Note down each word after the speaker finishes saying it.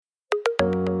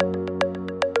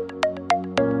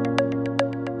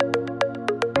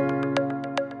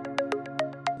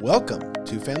Welcome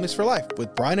to Families for Life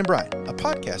with Brian and Brian, a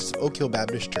podcast of Oak Hill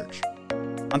Baptist Church.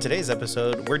 On today's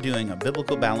episode, we're doing a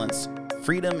biblical balance,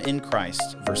 freedom in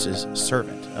Christ versus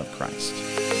servant of Christ.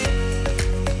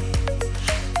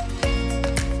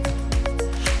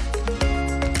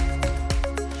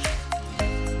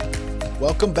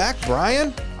 Welcome back,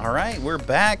 Brian. All right, we're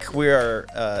back. We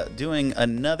are doing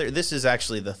another. This is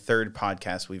actually the third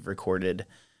podcast we've recorded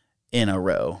in a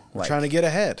row. Trying to get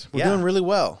ahead. We're doing really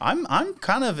well. I'm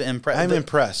kind of impressed. I'm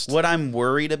impressed. What I'm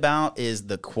worried about is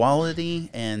the quality,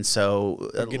 and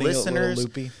so listeners, a little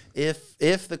loopy.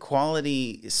 If the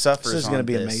quality suffers, This is going to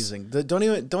be amazing. Don't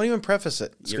even preface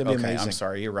it. It's going to be amazing. I'm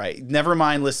sorry, you're right. Never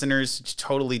mind, listeners.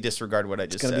 Totally disregard what I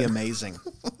just said. It's going to be amazing.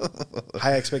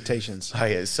 High expectations. Oh,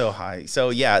 yeah, so high. So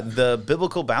yeah, the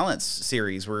biblical balance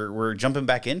series. We're jumping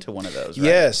back into one of those. Right?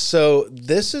 Yes. So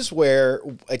this is where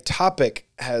a topic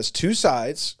has two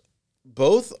sides.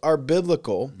 Both are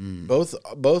biblical.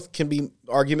 Both can be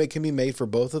argument can be made for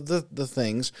both of the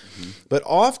things, but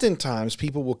oftentimes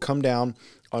people will come down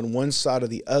on one side or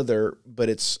the other, but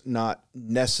it's not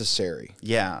necessary.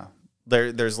 Yeah,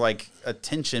 there's like a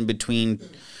tension between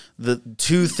the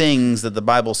two things that the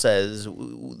Bible says.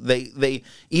 They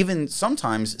even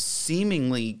sometimes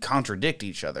seemingly contradict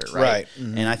each other, right?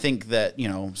 Mm-hmm. And I think that,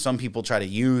 some people try to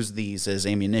use these as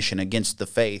ammunition against the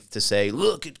faith to say,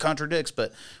 look, it contradicts.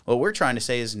 But what we're trying to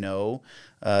say is no,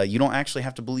 you don't actually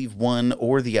have to believe one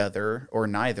or the other or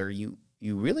neither. You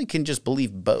really can just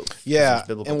believe both. Yeah,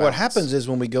 and what happens is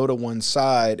when we go to one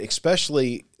side,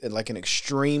 especially in like an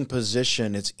extreme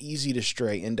position, it's easy to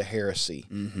stray into heresy.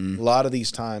 Mm-hmm. A lot of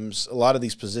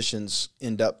these positions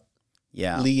end up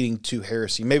leading to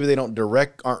heresy. Maybe they aren't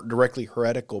directly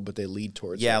heretical, but they lead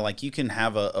towards it. Like you can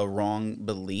have a wrong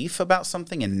belief about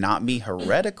something and not be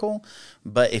heretical,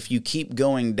 but if you keep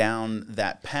going down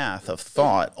that path of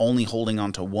thought, only holding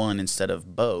on to one instead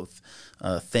of both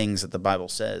things that the Bible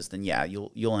says, then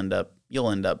you'll end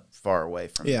up far away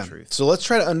from the truth. So let's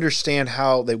try to understand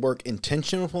how they work in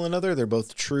tension with one another. They're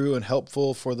both true and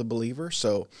helpful for the believer.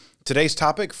 So today's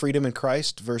topic: freedom in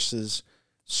Christ versus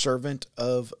servant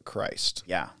of Christ.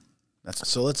 Yeah.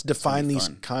 So let's define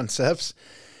these concepts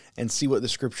and see what the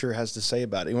scripture has to say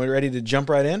about it. You want ready to jump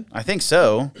right in? I think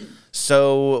so.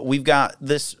 So we've got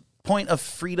this point of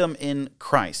freedom in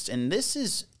Christ, and this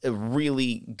is a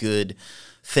really good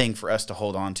thing for us to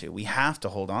hold on to. We have to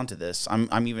hold on to this.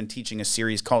 I'm even teaching a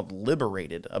series called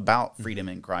Liberated about freedom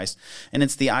in Christ, and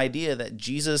it's the idea that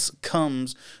Jesus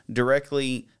comes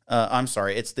directly.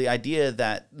 It's the idea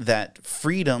that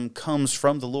freedom comes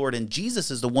from the Lord, and Jesus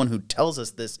is the one who tells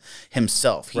us this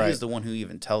himself. He is the one who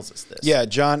even tells us this. Yeah,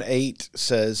 John 8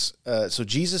 says, so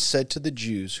Jesus said to the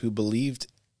Jews who believed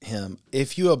him,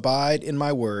 "If you abide in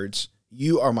my words,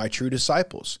 you are my true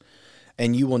disciples,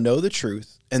 and you will know the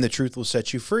truth, and the truth will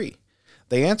set you free."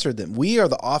 They answered them, "We are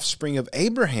the offspring of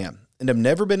Abraham, and have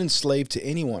never been enslaved to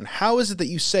anyone. How is it that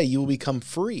you say you will become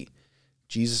free?"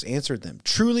 Jesus answered them,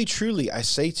 "Truly, truly, I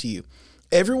say to you,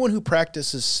 everyone who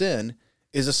practices sin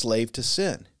is a slave to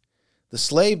sin. The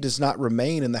slave does not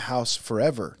remain in the house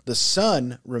forever. The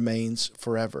Son remains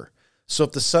forever. So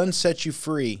if the Son sets you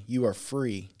free, you are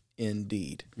free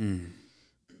indeed."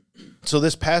 So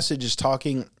this passage is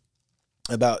talking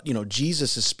about,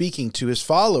 Jesus is speaking to his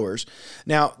followers.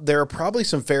 Now, there are probably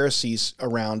some Pharisees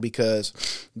around because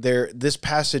this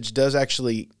passage does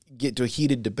actually get to a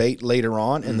heated debate later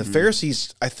on, and the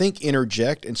Pharisees, I think,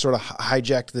 interject and sort of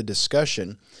hijack the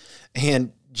discussion,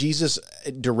 and Jesus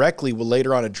directly will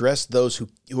later on address those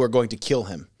who are going to kill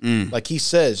him. Like he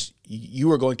says,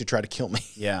 "You are going to try to kill me."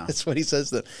 Yeah. That's what he says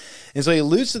to them. And so he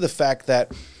alludes to the fact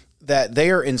that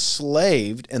they are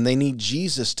enslaved and they need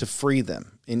Jesus to free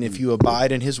them. And if you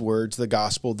abide in his words, the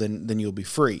gospel, then you'll be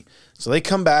free. So they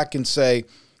come back and say,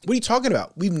 "What are you talking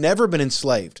about? We've never been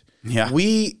enslaved. Yeah.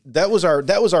 That was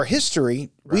our history.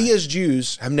 Right. We as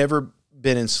Jews have never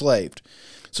been enslaved."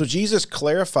 So Jesus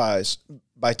clarifies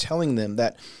by telling them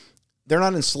that they're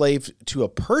not enslaved to a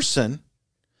person,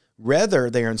 rather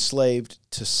they are enslaved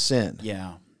to sin.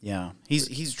 Yeah. Yeah.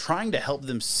 He's trying to help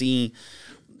them see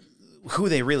who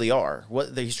they really are.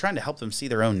 He's trying to help them see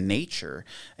their own nature,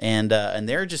 and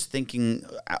they're just thinking,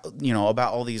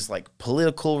 about all these like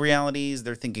political realities.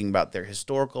 They're thinking about their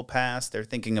historical past. They're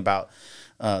thinking about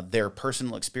their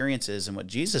personal experiences, and what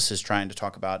Jesus is trying to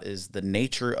talk about is the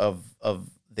nature of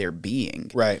their being.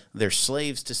 Right. They're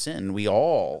slaves to sin. We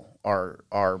all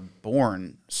are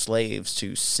born slaves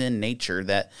to sin nature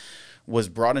that was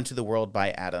brought into the world by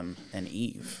Adam and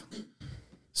Eve.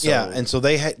 And so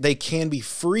they can be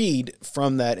freed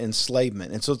from that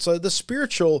enslavement. And so it's the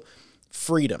spiritual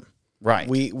freedom. Right.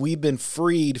 We've been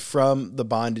freed from the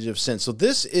bondage of sin. So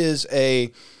this is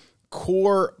a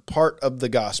core part of the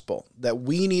gospel, that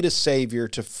we need a Savior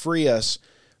to free us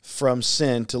from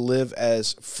sin, to live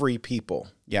as free people.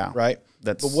 Yeah. Right?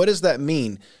 That's, But what does that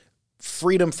mean?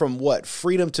 Freedom from what?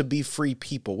 Freedom to be free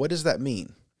people. What does that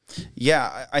mean?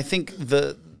 yeah, I think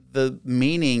the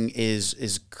meaning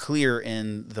is clear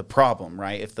in the problem,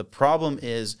 right? If the problem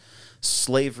is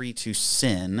slavery to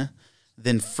sin,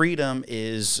 then freedom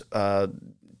is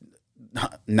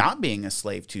not being a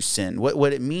slave to sin.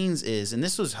 What it means is, and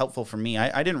this was helpful for me,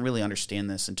 I didn't really understand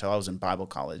this until I was in Bible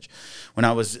college, when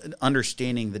I was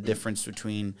understanding the difference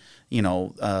between,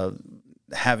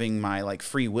 having my like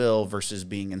free will versus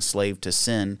being enslaved to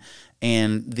sin.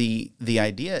 And the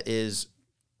idea is,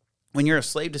 when you're a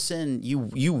slave to sin,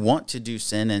 you want to do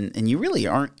sin, and you really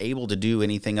aren't able to do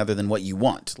anything other than what you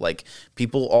want. Like,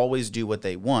 people always do what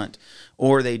they want,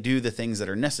 or they do the things that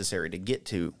are necessary to get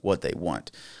to what they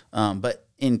want. But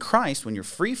in Christ, when you're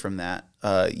free from that,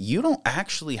 you don't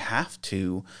actually have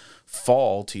to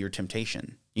fall to your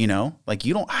temptation. Like,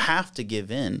 you don't have to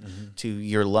give in to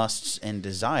your lusts and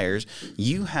desires.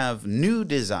 You have new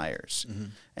desires.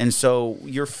 And so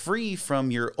you're free from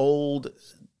your old,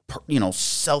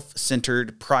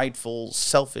 self-centered, prideful,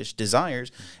 selfish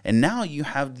desires. And now you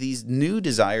have these new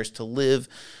desires to live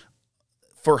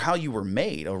for how you were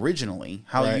made originally,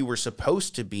 how Right. you were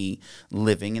supposed to be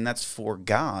living. And that's for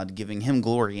God, giving him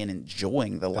glory and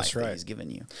enjoying the life right. that he's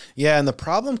given you. Yeah, and the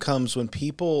problem comes when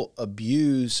people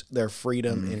abuse their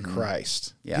freedom in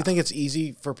Christ. Yeah. Do you think it's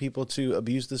easy for people to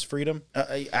abuse this freedom?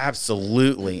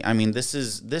 Absolutely. I mean, this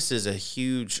is a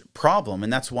huge problem,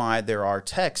 and that's why there are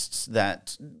texts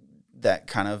that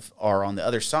kind of are on the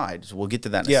other side. So we'll get to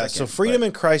that in a second. So freedom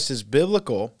in Christ is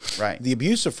biblical. Right. The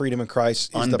abuse of freedom in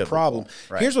Christ is the Unbiblical. problem.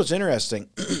 Right. Here's what's interesting.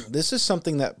 This is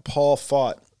something that Paul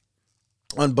fought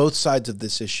on both sides of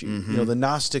this issue. The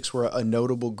Gnostics were a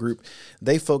notable group.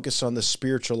 They focused on the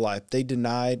spiritual life. They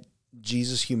denied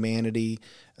Jesus' humanity,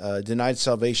 denied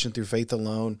salvation through faith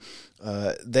alone.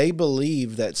 They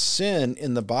believed that sin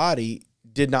in the body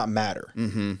did not matter.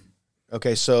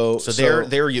 Okay, so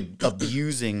they're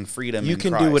abusing freedom. you in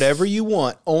can Christ. do whatever you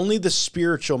want. Only the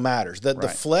spiritual matters. That the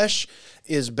Right. flesh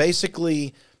is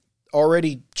basically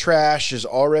already trash, is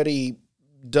already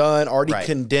done, already Right.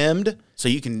 condemned. So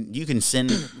you can sin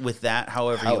with that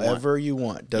however you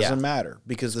want. Doesn't Yeah. matter,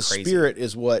 because the crazy. spirit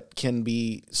is what can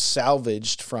be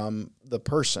salvaged from the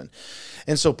person.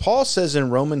 And so Paul says in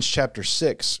Romans chapter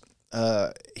 6,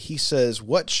 he says,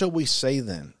 "What shall we say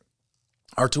then?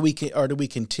 Or do we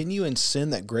continue in sin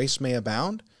that grace may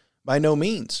abound? By no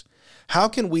means. How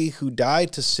can we who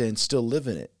died to sin still live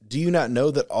in it? Do you not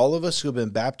know that all of us who have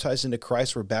been baptized into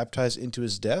Christ were baptized into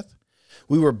his death?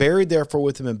 We were buried therefore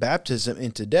with him in baptism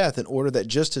into death, in order that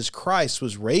just as Christ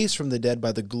was raised from the dead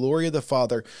by the glory of the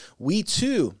Father, we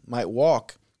too might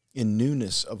walk in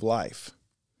newness of life."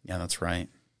 Yeah, that's right.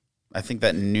 I think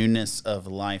that newness of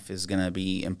life is going to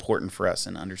be important for us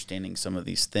in understanding some of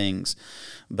these things.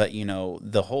 But,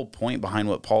 the whole point behind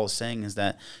what Paul is saying is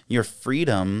that your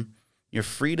freedom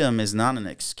is not an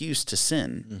excuse to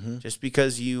sin. Just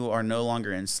because you are no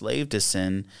longer enslaved to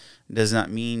sin does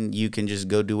not mean you can just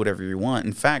go do whatever you want.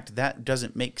 In fact, that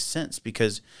doesn't make sense,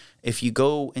 because if you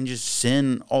go and just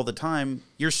sin all the time,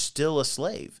 you're still a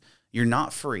slave. You're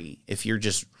not free if you're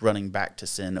just running back to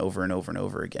sin over and over and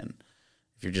over again.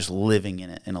 If you're just living in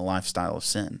it in a lifestyle of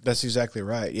sin. That's exactly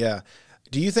right. Yeah.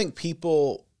 Do you think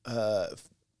people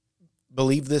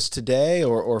believe this today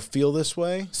or feel this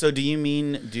way? So do you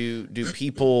mean, do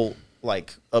people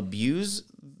like abuse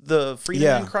the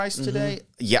freedom in Christ today?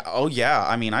 Yeah. Oh yeah.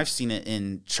 I mean, I've seen it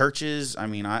in churches. I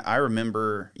mean, I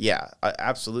remember,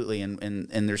 absolutely. And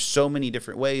there's so many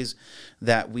different ways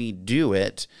that we do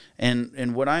it.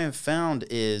 And what I have found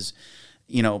is,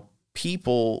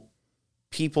 people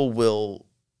will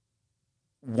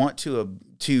want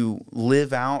to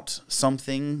live out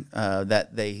something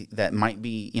that might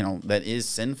be, that is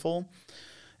sinful,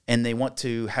 and they want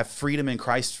to have freedom in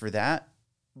Christ for that,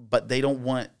 but they don't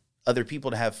want other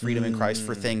people to have freedom in Christ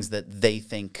for things that they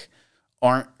think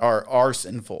are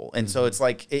sinful. And so it's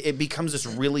like it becomes this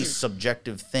really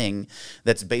subjective thing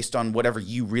that's based on whatever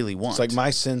you really want. It's like,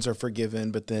 my sins are forgiven,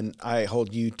 but then I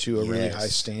hold you to a really high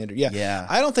standard. Yeah.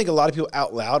 I don't think a lot of people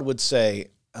out loud would say,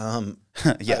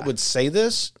 would say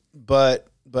this, but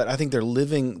I think they're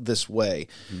living this way,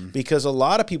 because a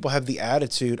lot of people have the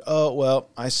attitude, oh, well,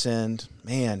 I sinned,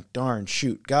 man, darn,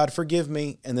 shoot, God forgive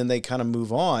me. And then they kind of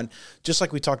move on. Just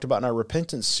like we talked about in our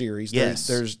repentance series,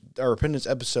 there's our repentance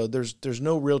episode, there's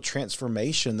no real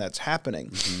transformation that's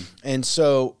happening. And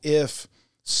so if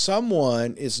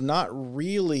someone is not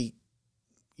really,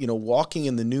 walking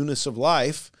in the newness of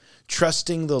life,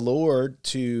 trusting the Lord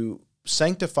to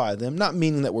sanctify them, not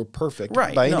meaning that we're perfect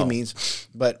by any means,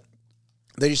 but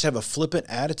they just have a flippant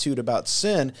attitude about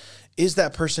sin. Is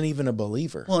that person even a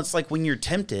believer? Well, it's like when you're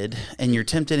tempted and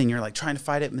you're like trying to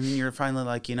fight it, and then you're finally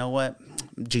like, you know what?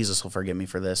 Jesus will forgive me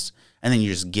for this. And then you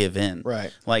just give in.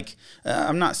 Right. Like,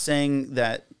 I'm not saying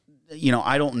that,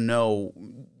 I don't know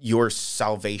your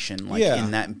salvation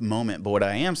in that moment, but what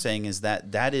I am saying is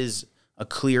that is a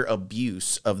clear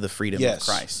abuse of the freedom of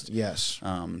Christ. Yes.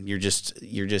 You're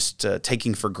just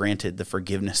taking for granted the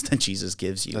forgiveness that Jesus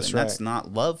gives you. That's and that's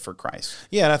not love for Christ.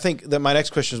 Yeah, and I think that my next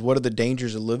question is, what are the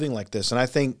dangers of living like this? And I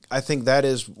think that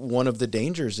is one of the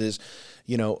dangers is,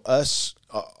 us,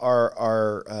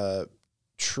 our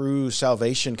true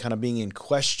salvation kind of being in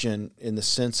question in the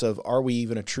sense of, are we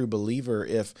even a true believer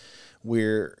if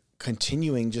we're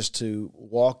continuing just to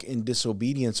walk in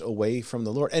disobedience away from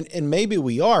the Lord? And maybe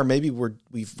we are, maybe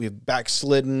we've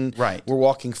backslidden, right? We're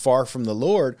walking far from the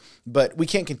Lord, but we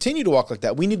can't continue to walk like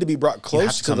that. We need to be brought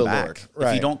close to the Lord. Right.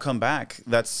 If you don't come back,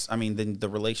 then the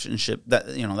relationship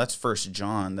that's 1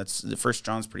 John. That's 1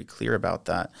 John's pretty clear about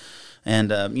that. And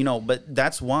but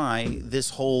that's why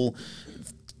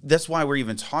that's why we're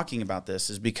even talking about this,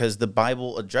 is because the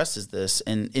Bible addresses this.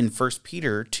 And in 1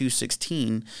 Peter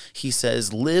 2:16, he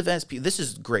says, live as people. This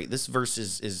is great. This verse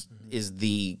is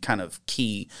the kind of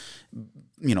key,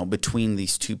 between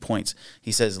these 2 points.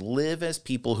 He says, live as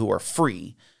people who are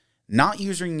free, not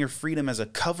using your freedom as a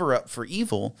cover up for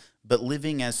evil, but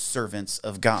living as servants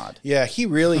of God. Yeah, he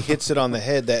really hits it on the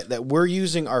head that we're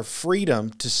using our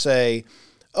freedom to say,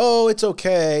 oh, it's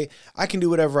okay, I can do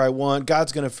whatever I want,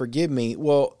 God's going to forgive me.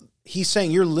 Well, he's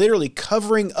saying you're literally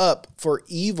covering up for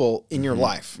evil in your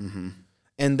life. Mm-hmm.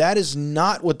 And that is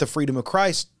not what the freedom of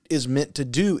Christ is meant to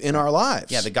do in our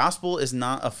lives. Yeah, the gospel is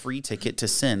not a free ticket to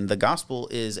sin. The gospel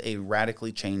is a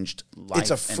radically changed life.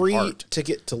 It's a free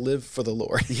ticket to live for the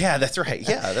Lord. Yeah, that's right.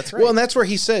 Yeah, that's right. Well, and that's where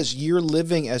he says you're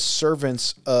living as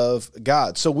servants of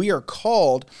God. So we are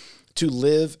called to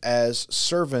live as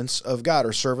servants of God,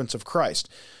 or servants of Christ.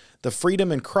 The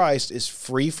freedom in Christ is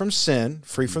free from sin,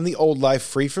 free from the old life,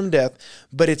 free from death,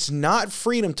 but it's not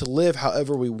freedom to live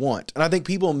however we want. And I think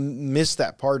people miss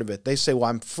that part of it. They say, well,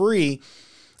 I'm free,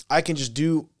 I can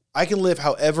live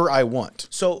however I want.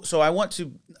 So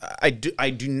I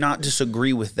do not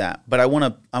disagree with that, but I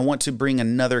want to bring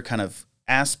another kind of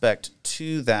aspect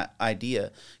to that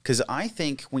idea, because I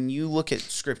think when you look at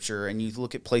Scripture and you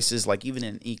look at places like even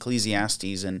in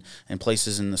Ecclesiastes and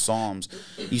places in the Psalms,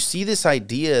 you see this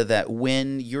idea that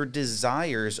when your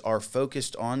desires are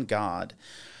focused on God,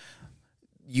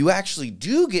 you actually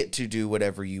do get to do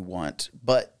whatever you want,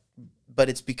 but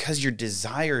it's because your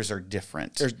desires are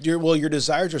different. Your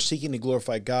desires are seeking to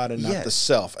glorify God and not the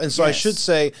self. And so I should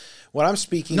say, when I'm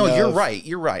speaking of... No, you're right.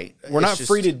 You're right. We're not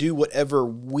free to do whatever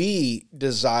we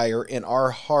desire in our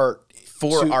heart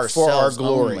for our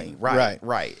glory. Only.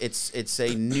 Right. It's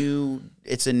a new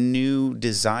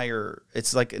desire.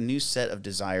 It's like a new set of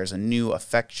desires, and new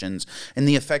affections. And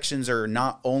the affections are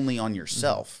not only on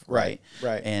yourself. Right.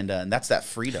 And that's that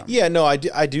freedom. Yeah, no, I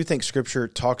do think Scripture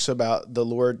talks about the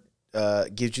Lord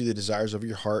gives you the desires of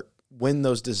your heart when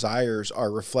those desires are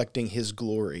reflecting His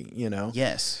glory,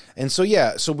 Yes. And so,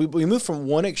 so we move from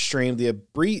one extreme, the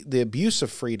abuse of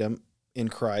freedom in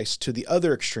Christ, to the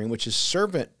other extreme, which is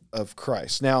servant of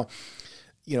Christ. Now,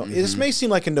 this may seem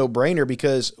like a no-brainer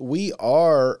because we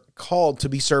are called to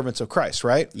be servants of Christ,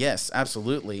 right? Yes,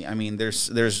 absolutely. I mean,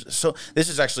 there's so this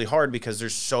is actually hard because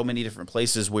there's so many different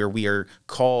places where we are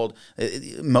called.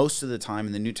 Most of the time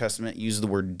in the New Testament, use the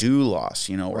word doulos,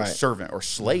 or servant or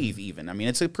slave even. I mean,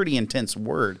 it's a pretty intense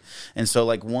word. And so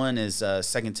like one is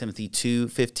 2 Timothy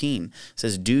 2:15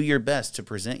 says, do your best to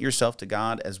present yourself to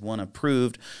God as one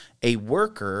approved, a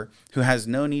worker who has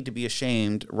no need to be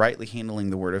ashamed, rightly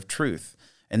handling the word of truth.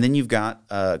 And then you've got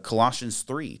Colossians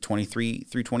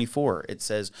 3:23-24. It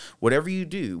says, whatever you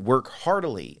do, work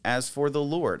heartily as for the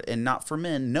Lord and not for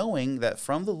men, knowing that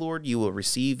from the Lord you will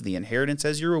receive the inheritance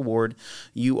as your reward.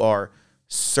 You are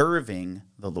serving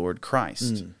the Lord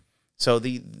Christ. So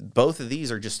both of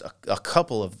these are just a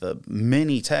couple of the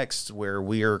many texts where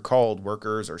we are called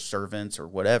workers or servants or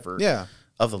whatever. Yeah.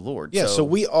 Of the Lord. Yeah, so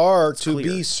we are to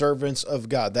be servants of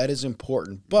God. That is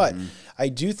important. But I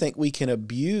do think we can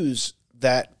abuse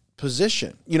that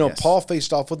position. Paul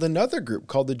faced off with another group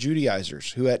called the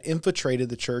Judaizers, who had infiltrated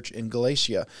the church in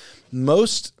Galatia.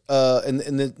 Much of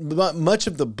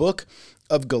the book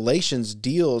of Galatians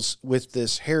deals with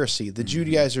this heresy. The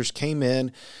Judaizers came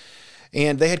in,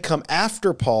 and they had come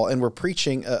after Paul and were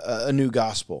preaching a new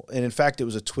gospel. And in fact, it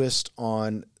was a twist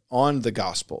on on the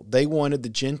gospel. They wanted the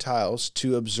Gentiles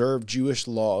to observe Jewish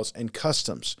laws and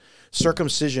customs.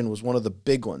 Circumcision was one of the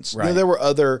big ones. Right. There were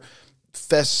other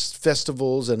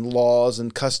festivals and laws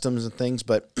and customs and things,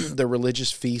 but the religious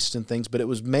feasts and things, but it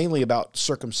was mainly about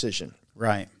circumcision.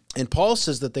 Right. And Paul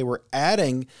says that they were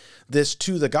adding this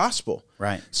to the gospel,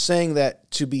 Right. saying that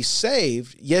to be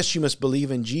saved, yes, you must believe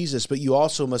in Jesus, but you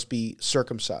also must be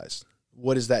circumcised.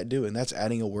 What is that doing? That's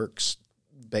adding a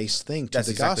works-based thing to That's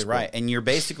the exactly gospel. right. And you're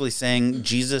basically saying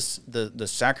Jesus, the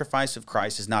sacrifice of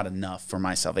Christ is not enough for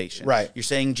my salvation. Right. You're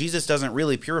saying Jesus doesn't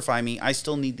really purify me. I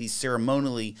still need these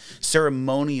ceremonial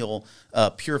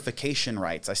purification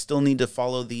rites. I still need to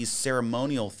follow these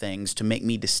ceremonial things to make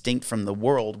me distinct from the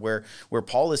world, where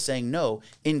Paul is saying, no,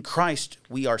 in Christ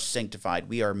we are sanctified.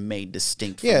 We are made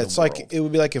distinct from the world. Yeah, it's like it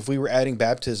would be like if we were adding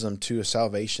baptism to a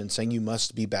salvation, saying you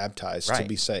must be baptized to Right.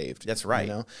 be saved. That's right.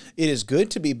 You know? It is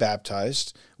good to be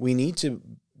baptized. We need to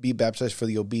be baptized for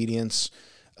the obedience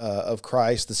of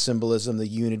Christ, the symbolism, the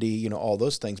unity, all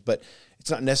those things. But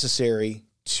it's not necessary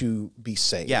to be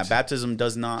saved. Yeah, baptism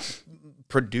does not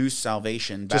produce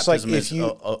salvation. Just like Baptism if is you-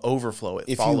 a overflow. It If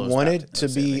you follows wanted to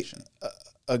be salvation.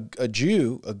 a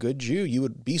Jew, a good Jew, you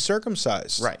would be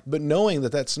circumcised. Right. But knowing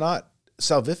that that's not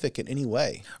salvific in any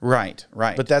way. Right.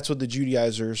 But that's what the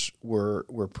Judaizers were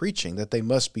preaching, that they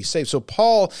must be saved. So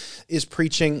Paul is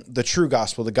preaching the true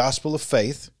gospel, the gospel of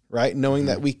faith, right? Knowing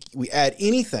that we add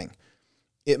anything,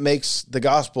 it makes the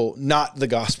gospel not the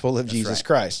gospel of Jesus right.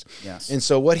 Christ. Yes. And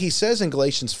so what he says in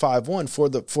Galatians 5:1,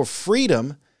 for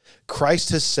freedom Christ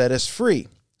has set us free.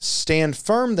 Stand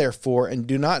firm, therefore, and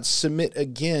do not submit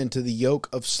again to the yoke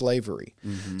of slavery.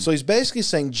 Mm-hmm. So he's basically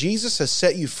saying Jesus has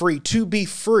set you free to be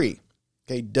free.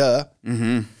 Okay, duh.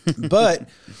 Mm-hmm. But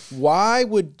why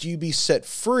would you be set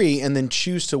free and then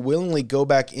choose to willingly go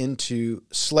back into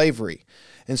slavery?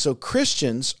 And so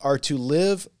Christians are to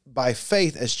live by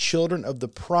faith as children of the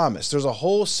promise. There's a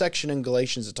whole section in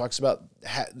Galatians that talks about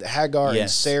Hagar and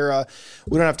Yes. Sarah.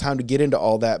 We don't have time to get into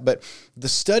all that, but the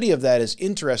study of that is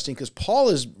interesting because Paul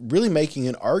is really making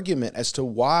an argument as to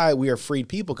why we are freed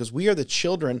people, because we are the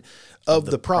children of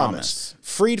the promise.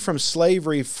 Freed from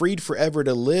slavery, freed forever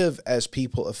to live as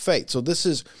people of faith. So this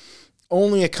is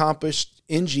only accomplished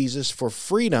in Jesus. For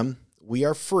freedom, we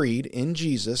are freed in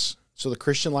Jesus. So the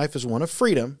Christian life is one of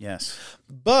freedom. Yes.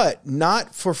 But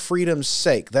not for freedom's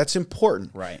sake. That's important.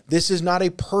 Right. This is not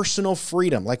a personal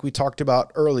freedom, like we talked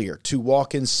about earlier, to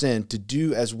walk in sin, to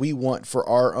do as we want for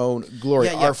our own glory.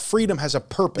 Yeah, yeah. Our freedom has a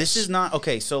purpose. This is not,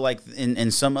 okay, so like in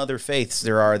some other faiths,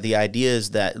 there are the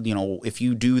ideas that, if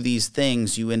you do these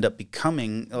things, you end up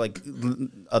becoming, like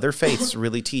other faiths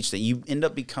really teach that you end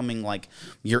up becoming like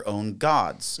your own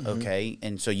gods, okay?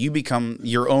 And so you become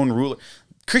your own ruler.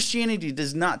 Christianity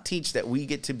does not teach that we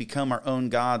get to become our own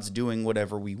gods doing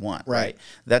whatever we want, right?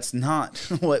 That's not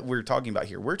what we're talking about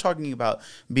here. We're talking about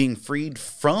being freed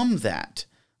from that.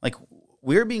 Like,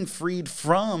 we're being freed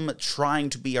from trying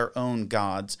to be our own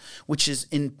gods, which is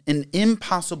an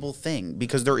impossible thing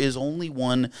because there is only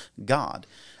one God.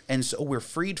 And so we're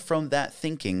freed from that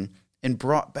thinking and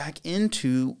brought back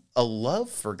into a love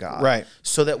for God, right?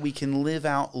 So that we can live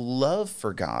out love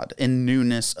for God and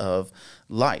newness of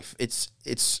life. It's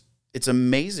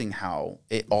amazing how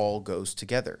it all goes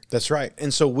together. That's right.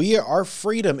 And so our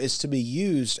freedom is to be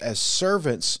used as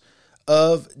servants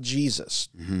of Jesus.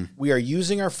 Mm-hmm. We are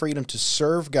using our freedom to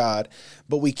serve God,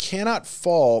 but we cannot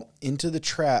fall into the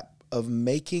trap of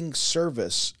making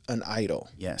service an idol.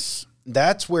 Yes.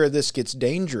 That's where this gets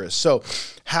dangerous. So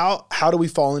how do we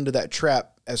fall into that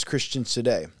trap as Christians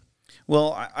today?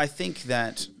 Well, I think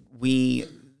that we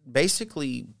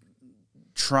basically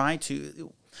try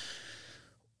to,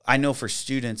 I know for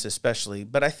students especially,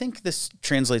 but I think this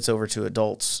translates over to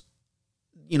adults,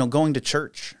 going to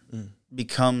church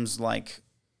becomes like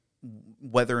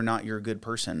whether or not you're a good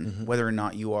person, whether or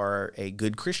not you are a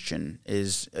good Christian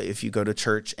is if you go to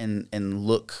church and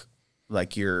look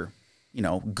like you're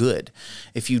good.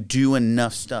 If you do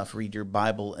enough stuff, read your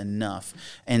Bible enough.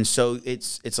 And so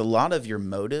it's a lot of your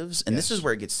motives. And this is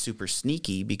where it gets super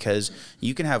sneaky because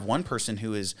you can have one person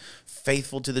who is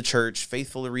faithful to the church,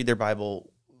 faithful to read their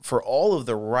Bible for all of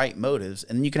the right motives.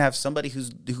 And then you can have somebody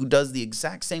who does the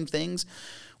exact same things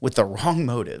with the wrong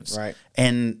motives. Right.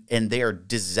 And they are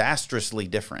disastrously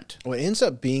different. Well, it ends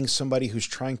up being somebody who's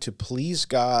trying to please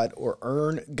God or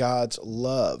earn God's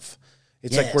love.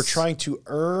 It's like we're trying to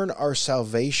earn our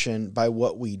salvation by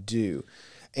what we do.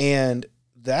 And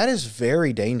that is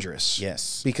very dangerous.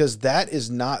 Yes. Because that is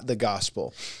not the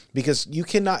gospel. Because you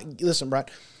cannot, listen, Brian,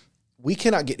 we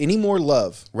cannot get any more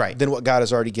love Right. than what God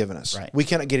has already given us. Right. We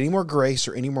cannot get any more grace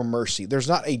or any more mercy. There's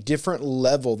not a different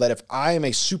level that if I am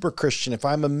a super Christian, if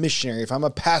I'm a missionary, if I'm a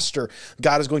pastor,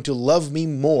 God is going to love me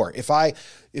more. If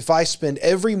I spend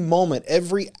every moment,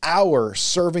 every hour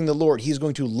serving the Lord, he's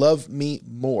going to love me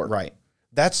more. Right.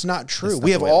 That's not true. That's not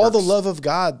We have the way it all the works. love of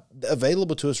God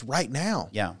available to us right now.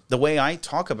 Yeah. The way I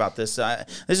talk about this, this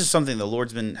is something the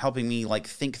Lord's been helping me like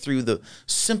think through the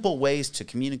simple ways to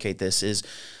communicate this is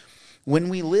when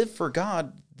we live for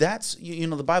God, that's, you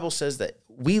know, the Bible says that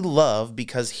we love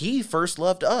because he first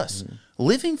loved us. Mm-hmm.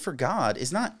 Living for God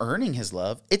is not earning his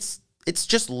love. It's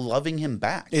just loving him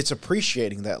back. It's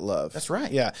appreciating that love. That's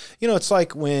right. Yeah. You know, it's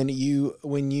like when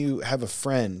you have a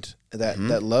friend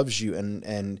that loves you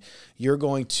and you're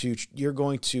going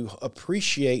to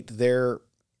appreciate their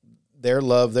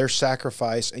love, their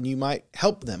sacrifice, and you might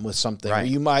help them with something. Right.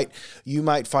 Or you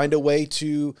might find a way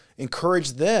to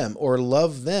encourage them or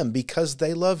love them because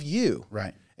they love you.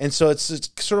 Right. And so it's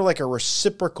sort of like a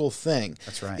reciprocal thing.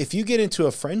 That's right. If you get into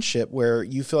a friendship where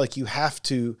you feel like you have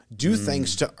to do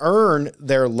things to earn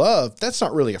their love, that's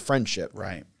not really a friendship.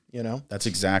 Right. You know? That's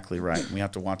exactly right. We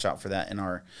have to watch out for that in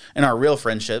our real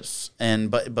friendships,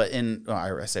 but in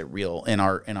I say real in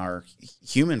our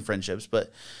human friendships,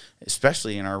 but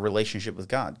especially in our relationship with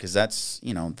God, because that's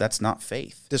not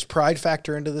faith. Does pride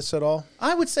factor into this at all?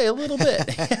 I would say a little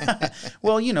bit.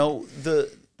 Well,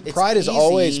 it's Pride is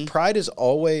easy.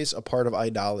 always a part of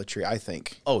idolatry, I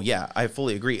think. Oh yeah, I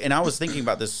fully agree. And I was thinking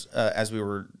about this as we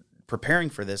were preparing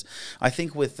for this. I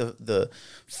think with the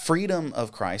freedom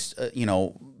of Christ,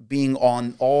 being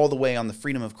on all the way on the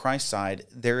freedom of Christ side,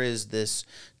 there is this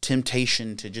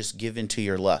temptation to just give into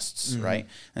your lusts, right?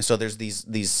 And so there's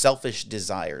these selfish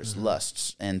desires,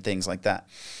 lusts, and things like that.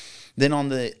 Then on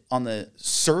the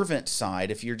servant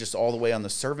side, if you're just all the way on the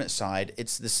servant side,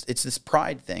 it's this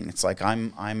pride thing. It's like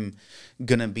I'm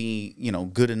gonna be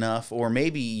good enough, or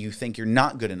maybe you think you're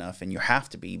not good enough and you have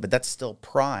to be, but that's still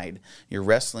pride. You're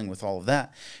wrestling with all of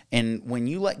that, and when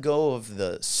you let go of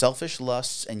the selfish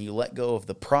lusts and you let go of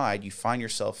the pride, you find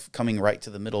yourself coming right to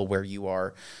the middle where you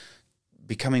are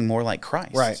becoming more like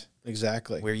Christ. Right.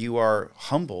 Exactly. Where you are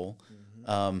humble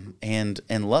and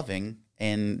loving.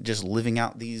 And just living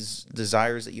out these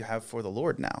desires that you have for the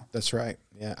Lord now. That's right.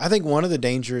 Yeah. I think one of the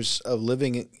dangers of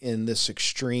living in this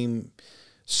extreme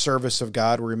service of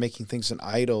God where you're making things an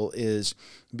idol is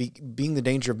being the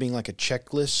danger of being like a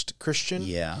checklist Christian.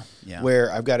 Yeah.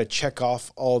 Where I've got to check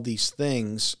off all these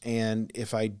things. And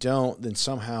if I don't, then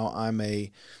somehow I'm a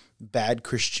bad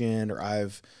Christian or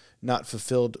I've not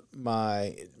fulfilled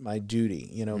my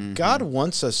duty. God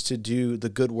wants us to do the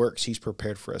good works he's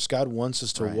prepared for us. God wants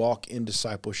us to walk in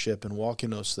discipleship and walk in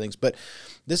those things. But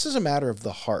this is a matter of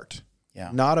the heart,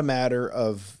 not a matter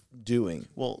of doing.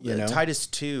 Well, Titus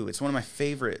 2, it's one of my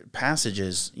favorite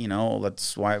passages.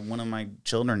 That's why one of my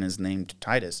children is named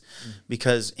Titus,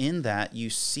 because in that you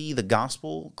see the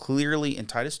gospel clearly in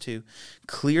Titus 2,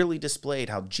 clearly displayed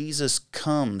how Jesus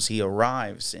comes, he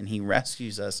arrives, and he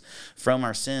rescues us from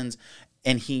our sins,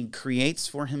 and he creates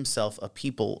for himself a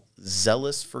people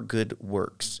zealous for good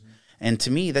works. And to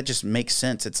me, that just makes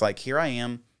sense. It's like, here I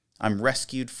am, I'm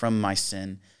rescued from my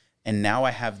sin, and now I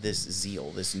have this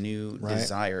zeal, this new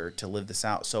desire to live this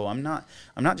out. So I'm not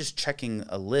just checking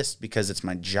a list because it's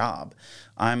my job.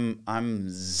 I'm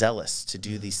zealous to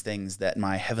do these things that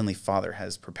my Heavenly Father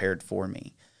has prepared for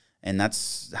me. And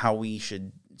that's how we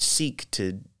should seek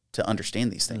to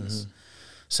understand these things.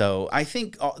 So I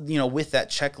think with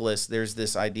that checklist, there's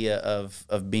this idea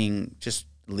of being just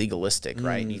legalistic,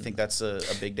 right? And you think that's a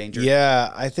big danger?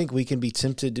 Yeah, I think we can be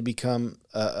tempted to become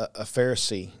a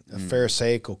Pharisee, a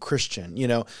Pharisaical Christian.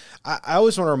 I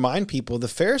always want to remind people the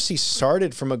Pharisees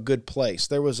started from a good place.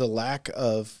 There was a lack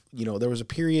of, there was a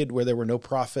period where there were no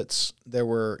prophets. There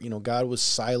were, God was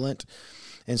silent.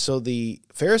 And so the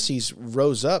Pharisees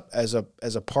rose up as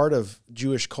a part of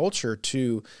Jewish culture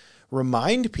to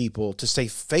remind people to stay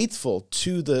faithful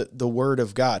to the word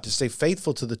of God, to stay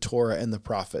faithful to the Torah and the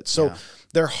prophets. So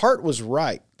their heart was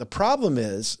right. The problem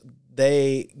is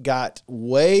they got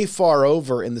way far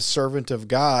over in the servant of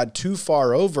God, too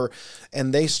far over,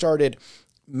 and they started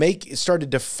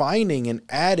defining and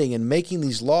adding and making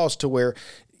these laws to where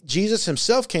Jesus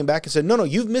himself came back and said, no,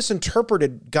 you've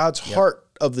misinterpreted God's heart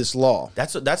of this law.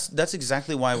 That's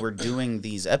exactly why we're doing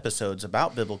these episodes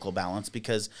about biblical balance,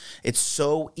 because it's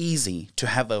so easy to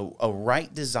have a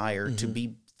right desire to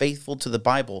be faithful to the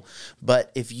Bible.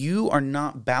 But if you are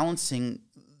not balancing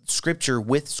Scripture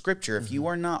with Scripture, if you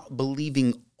are not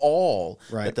believing all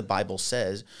Right. that the Bible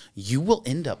says, you will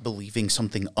end up believing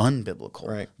something unbiblical,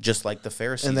 Right. just like the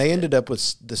Pharisees And they did. ended up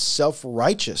with the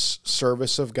self-righteous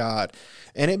service of God.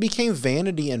 And it became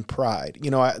vanity and pride.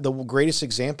 You know, the greatest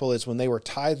example is when they were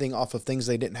tithing off of things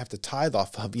they didn't have to tithe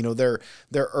off of. You know, their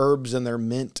herbs and their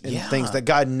mint and Yeah. things that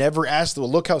God never asked them.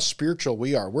 Look how spiritual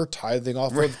we are. We're tithing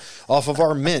off of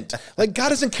our mint. Like, God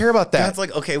doesn't care about that. God's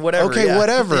like, okay, whatever. Okay, yeah.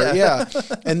 whatever. Yeah.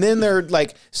 And then they're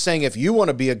like saying, if you want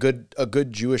to be a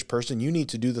good Jewish person, you need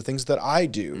to do the things that I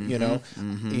do. You know,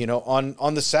 you know,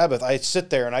 on the Sabbath, I sit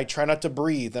there and I try not to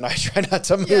breathe and I try not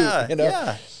to move. Yeah, You know,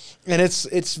 yeah. and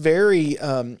it's very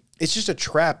it's just a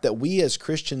trap that we as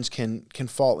Christians can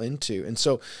fall into. And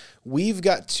so we've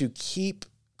got to keep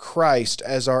Christ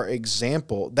as our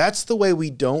example. That's the way we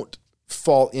don't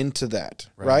fall into that,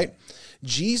 right?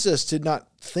 Jesus did not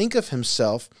think of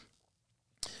himself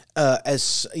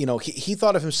as, you know, he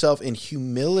thought of himself in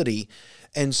humility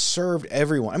and served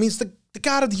everyone. I mean, it's the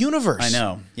God of the universe. I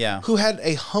know. Yeah. Who had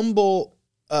a humble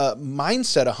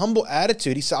mindset, a humble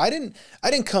attitude. He said, I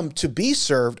didn't come to be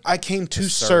served. I came to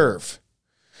serve.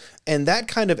 And that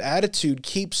kind of attitude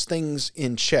keeps things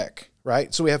in check,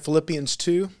 right? So we have Philippians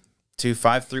 2.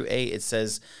 2:5-8, it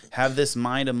says, have this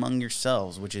mind among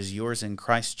yourselves, which is yours in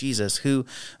Christ Jesus, who,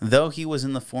 though he was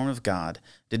in the form of God,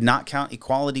 did not count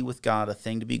equality with God a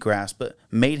thing to be grasped, but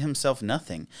made himself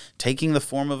nothing, taking the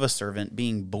form of a servant,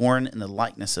 being born in the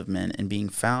likeness of men, and being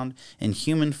found in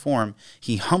human form,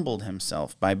 he humbled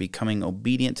himself by becoming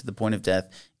obedient to the point of death,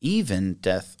 even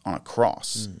death on a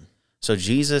cross. So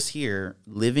Jesus here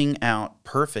living out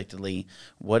perfectly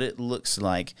what it looks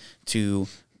like to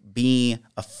be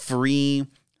a free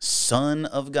son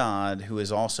of God who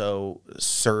is also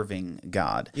serving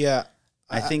God. Yeah.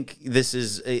 I think this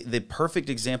is the perfect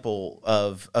example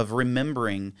of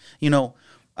remembering, you know,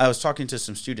 I was talking to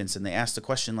some students and they asked the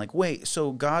question like, wait,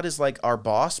 so God is like our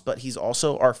boss, but he's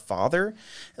also our father?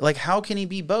 Like, how can he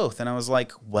be both? And I was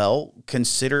like, well,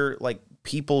 consider like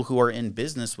people who are in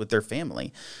business with their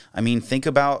family. I mean, think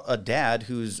about a dad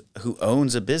who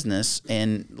owns a business,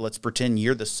 and let's pretend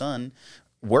you're the son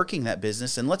working that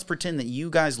business, and let's pretend that you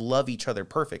guys love each other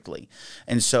perfectly.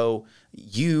 And so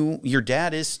your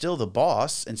dad is still the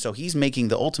boss, and so he's making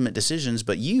the ultimate decisions,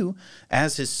 but you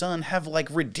as his son have like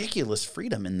ridiculous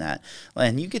freedom in that.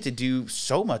 And you get to do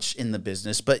so much in the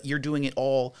business, but you're doing it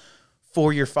all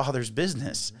for your father's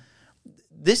business.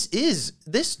 This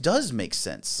does make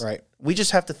sense. Right. We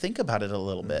just have to think about it a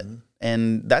little bit.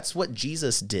 And that's what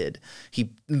Jesus did.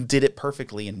 He did it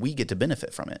perfectly, and we get to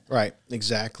benefit from it. Right,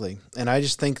 exactly. And I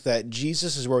just think that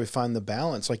Jesus is where we find the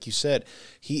balance. Like you said,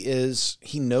 he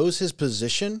knows his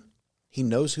position. He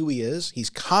knows who he is. He's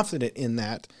confident in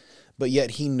that, but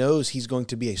yet he knows he's going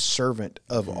to be a servant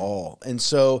of all. And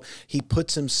so he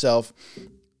puts himself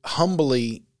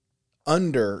humbly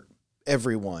under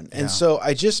everyone. And so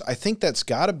I think that's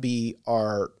got to be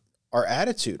our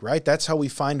attitude, right? That's how we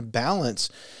find balance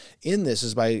in this,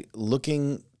 is by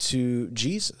looking to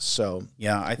Jesus. So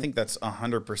yeah, I think that's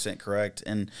 100% correct.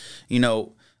 And you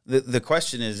know, the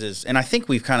question is, and I think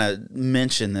we've kind of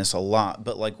mentioned this a lot,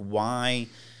 but like, why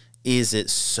is it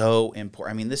so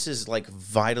important? I mean, this is like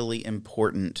vitally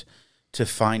important to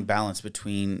find balance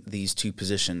between these two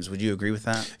positions. Would you agree with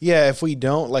that? yeah, if we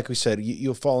don't, like we said,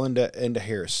 you'll fall into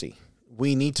heresy.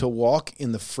 We need to walk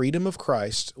in the freedom of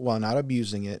Christ while not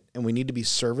abusing it, and we need to be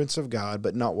servants of God,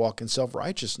 but not walk in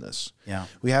self-righteousness. Yeah.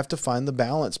 We have to find the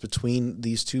balance between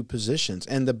these two positions.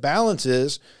 And the balance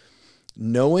is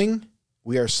knowing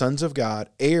we are sons of God,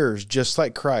 heirs just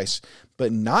like Christ,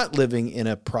 but not living in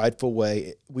a prideful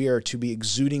way. We are to be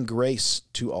exuding grace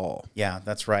to all. Yeah,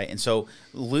 that's right. And so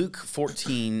Luke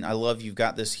 14, I love you've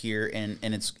got this here, and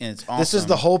it's awesome. This is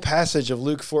the whole passage of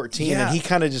Luke 14. Yeah. And he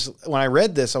kind of just, when I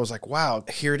read this, I was like, wow,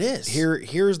 Here it is.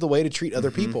 here's the way to treat other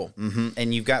people.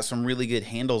 And you've got some really good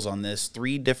handles on this,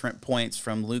 3 different points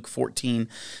from Luke 14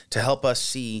 to help us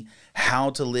see how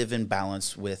to live in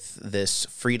balance with this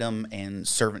freedom and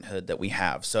servanthood that we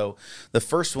have. So the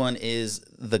first one is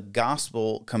the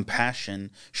gospel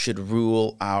compassion should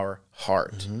rule our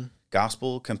heart.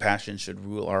 Gospel compassion should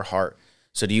rule our heart.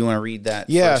 So do you want to read that?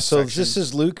 Yeah, first so section? this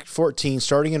is Luke 14,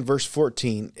 starting in verse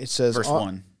 14. It says, verse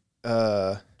 1.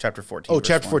 Chapter 14. Oh, verse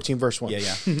chapter 1. 14, verse 1.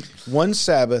 Yeah. One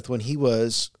Sabbath, when he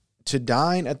was to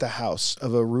dine at the house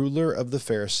of a ruler of the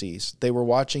Pharisees, they were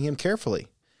watching him carefully.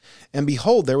 And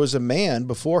behold, there was a man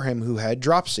before him who had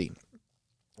dropsy.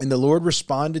 And the Lord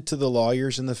responded to the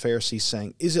lawyers and the Pharisees,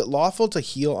 saying, is it lawful to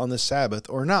heal on the Sabbath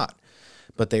or not?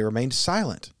 But they remained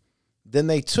silent. Then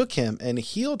they took him and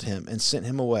healed him and sent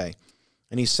him away.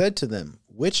 And he said to them,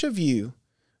 which of you,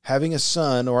 having a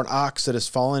son or an ox that has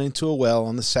fallen into a well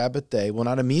on the Sabbath day will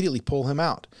not immediately pull him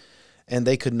out. And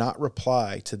they could not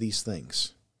reply to these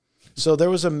things. So there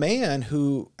was a man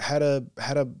who had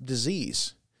a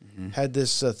disease, had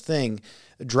this thing,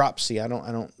 dropsy. I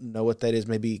don't know what that is.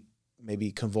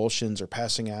 Maybe convulsions or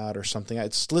passing out or something.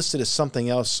 It's listed as something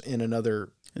else in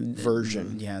another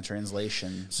version. Yeah,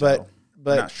 translation. So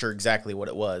but I'm not sure exactly what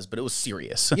it was, but it was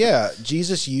serious. Yeah,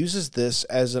 Jesus uses this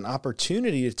as an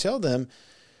opportunity to tell them,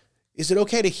 is it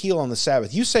okay to heal on the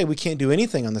Sabbath? You say we can't do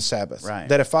anything on the Sabbath. Right.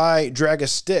 That if I drag a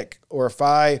stick or if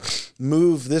I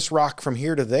move this rock from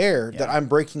here to there, that I'm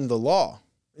breaking the law.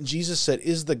 And Jesus said,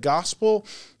 is the gospel,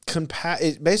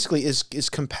 basically is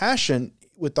compassion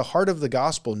with the heart of the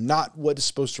gospel, not what is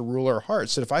supposed to rule our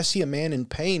hearts. That if I see a man in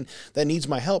pain that needs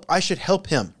my help, I should help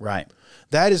him. Right.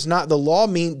 That is not, the law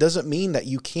doesn't mean that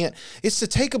you can't. It's to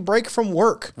take a break from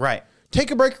work. Right. Take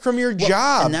a break from your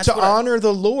job to honor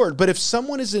the Lord. But if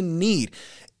someone is in need,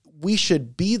 we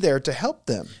should be there to help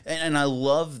them. And I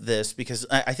love this because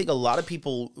I think a lot of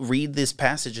people read this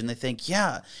passage and they think,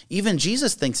 yeah, even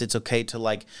Jesus thinks it's okay to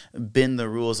like bend the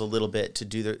rules a little bit to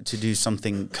do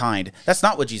something kind. That's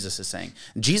not what Jesus is saying.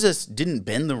 Jesus didn't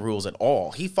bend the rules at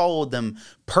all. He followed them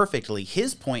perfectly.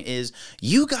 His point is,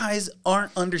 you guys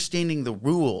aren't understanding the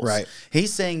rules. Right.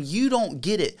 He's saying you don't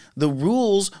get it. The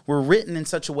rules were written in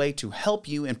such a way to help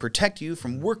you and protect you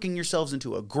from working yourselves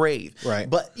into a grave. Right.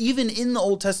 But even in the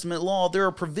Old Testament law, there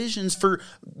are provisions for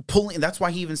pulling. That's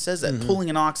why he even says that, pulling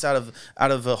an ox out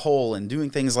of a hole and doing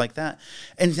things like that.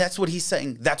 And that's what he's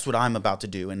saying. That's what I'm about to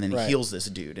do. And then he heals this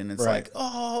dude. And it's like,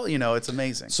 oh, it's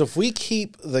amazing. So if we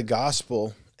keep the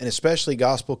gospel, and especially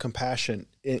gospel compassion,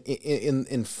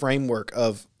 in framework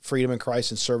of freedom in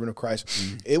Christ and servant of Christ,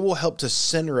 it will help to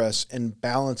center us and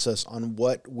balance us on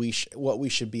what we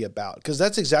should be about. Because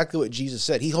that's exactly what Jesus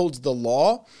said. He holds the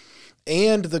law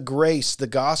and the grace, the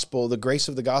gospel, the grace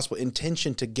of the gospel in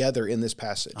tension together in this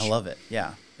passage. I love it.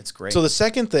 Yeah, it's great. So the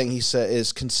second thing he said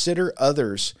is consider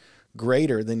others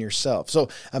greater than yourself. So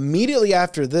immediately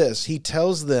after this, he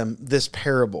tells them this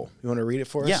parable. You want to read it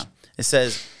for us? Yeah. It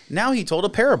says, now he told a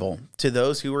parable to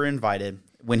those who were invited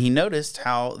when he noticed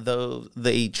how though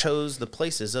they chose the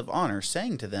places of honor,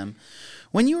 saying to them,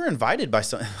 when you are invited by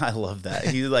someone, I love that.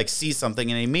 He like sees something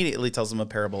and immediately tells them a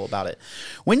parable about it.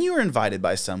 When you are invited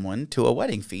by someone to a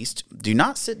wedding feast, do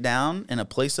not sit down in a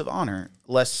place of honor,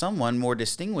 lest someone more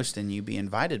distinguished than you be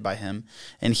invited by him.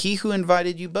 And he who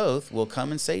invited you both will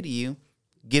come and say to you,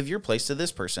 give your place to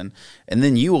this person. And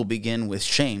then you will begin with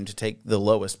shame to take the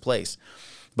lowest place.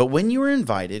 But when you are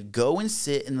invited, go and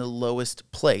sit in the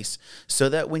lowest place, so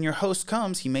that when your host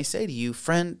comes, he may say to you,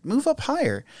 friend, move up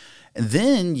higher. And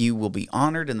then you will be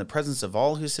honored in the presence of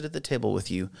all who sit at the table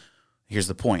with you. Here's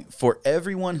the point. For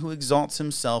everyone who exalts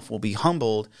himself will be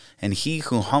humbled, and he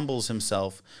who humbles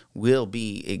himself will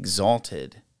be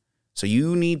exalted. So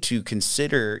you need to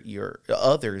consider your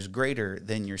others greater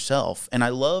than yourself. And I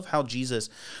love how Jesus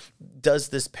does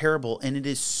this parable, and it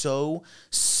is so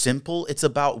simple. It's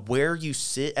about where you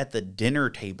sit at the dinner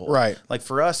table. Right. Like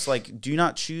for us, like do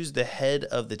not choose the head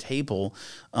of the table.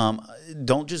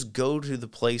 Don't just go to the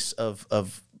place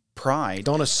of pride.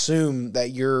 Don't assume that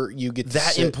you get to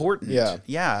that sit. important.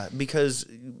 Yeah. Because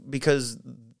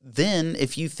then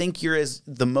if you think you're as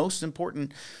the most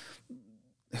important,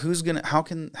 how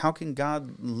can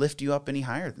God lift you up any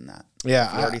higher than that? Yeah,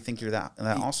 if you already think you're that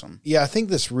awesome. Yeah, I think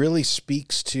this really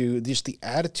speaks to just the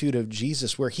attitude of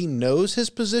Jesus, where he knows his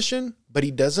position, but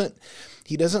he doesn't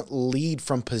lead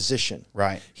from position.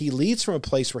 Right. He leads from a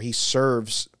place where he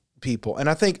serves people. And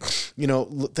I think,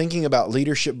 thinking about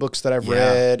leadership books that I've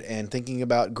read and thinking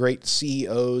about great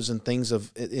CEOs and things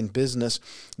in business,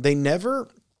 they never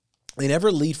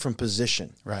lead from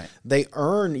position. Right. They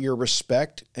earn your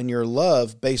respect and your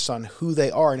love based on who they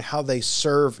are and how they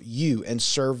serve you and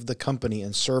serve the company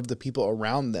and serve the people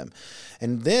around them.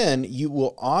 And then you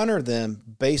will honor them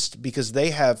because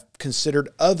they have considered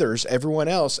others, everyone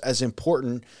else, as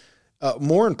important,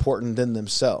 more important than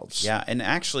themselves. Yeah, and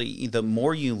actually, the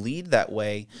more you lead that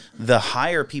way, the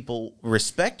higher people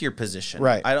respect your position.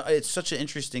 Right. It's such an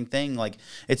interesting thing. Like,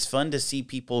 it's fun to see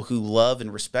people who love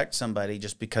and respect somebody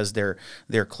just because they're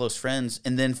close friends,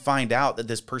 and then find out that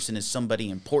this person is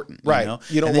somebody important. Right.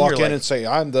 You don't walk in and say,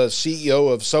 "I'm the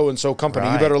CEO of so and so company.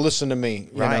 Right. You better listen to me."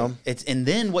 You know? And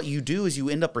then what you do is you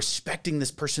end up respecting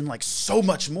this person like so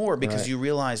much more because Right. you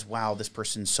realize, wow, this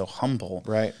person's so humble.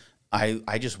 Right.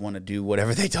 I just want to do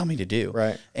whatever they tell me to do.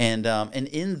 Right. And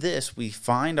in this, we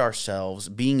find ourselves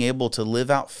being able to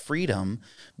live out freedom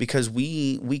because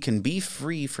we can be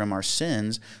free from our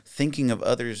sins, thinking of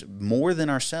others more than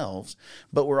ourselves,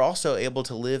 but we're also able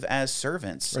to live as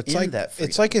servants It's in like that freedom.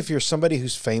 it's like if you're somebody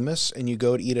who's famous and you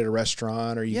go to eat at a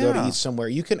restaurant or you go to Yeah. eat somewhere,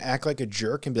 you can act like a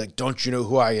jerk and be like, "Don't you know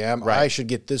who I am? Right. I should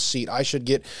get this seat. I should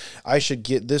get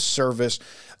this service."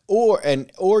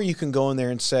 Or you can go in there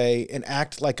and say and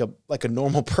act like a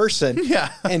normal person, Yeah.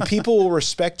 and people will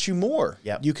respect you more.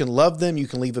 Yep. You can love them, you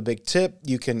can leave a big tip,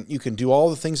 you can do all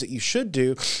the things that you should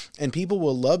do, and people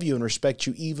will love you and respect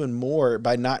you even more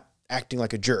by not acting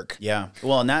like a jerk. Yeah.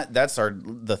 Well, and that's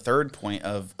the third point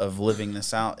of living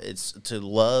this out. It's to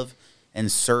love and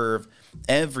serve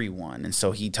everyone. And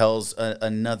so he tells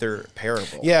another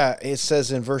parable. Yeah, it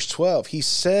says in verse 12, he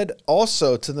said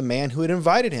also to the man who had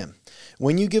invited him,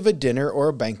 "When you give a dinner or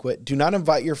a banquet, do not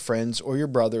invite your friends or your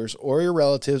brothers or your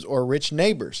relatives or rich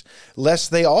neighbors,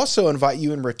 lest they also invite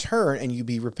you in return and you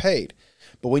be repaid.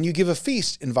 But when you give a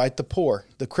feast, invite the poor,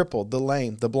 the crippled, the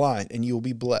lame, the blind, and you will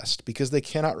be blessed, because they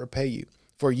cannot repay you.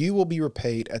 For you will be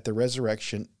repaid at the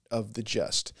resurrection of the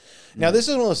just." Now, this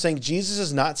is one of those things. Jesus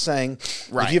is not saying,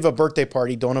 if you have a birthday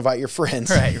party, don't invite your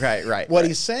friends. Right. What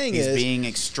he's saying He's is, being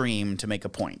extreme to make a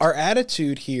point. our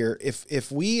attitude here, if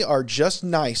we are just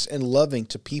nice and loving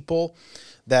to people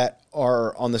that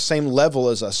are on the same level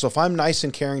as us. So if I'm nice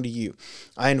and caring to you,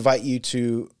 I invite you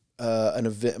to an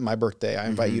event, my birthday, I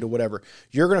invite you to whatever,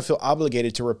 you're going to feel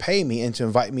obligated to repay me and to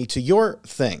invite me to your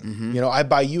thing. You know, I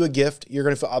buy you a gift, you're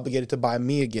going to feel obligated to buy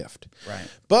me a gift. Right.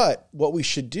 But what we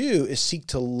should do is seek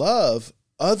to love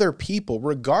other people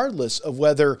regardless of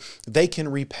whether they can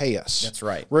repay us. That's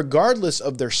right. Regardless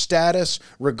of their status,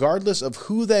 regardless of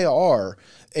who they are.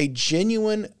 A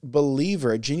genuine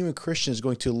believer, a genuine Christian is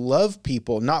going to love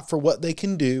people, not for what they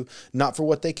can do, not for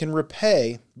what they can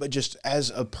repay, but just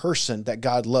as a person that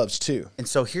God loves too. And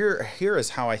so here is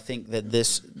how I think that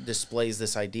this displays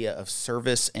this idea of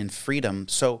service and freedom.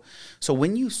 So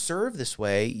when you serve this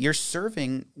way, you're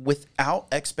serving without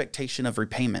expectation of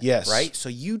repayment. Yes. Right? So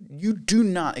you do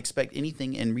not expect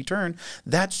anything in return.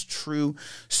 That's true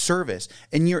service.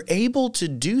 And you're able to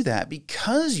do that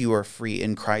because you are free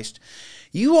in Christ.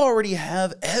 You already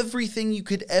have everything you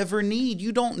could ever need.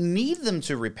 You don't need them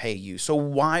to repay you. So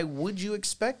why would you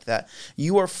expect that?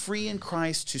 You are free in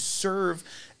Christ to serve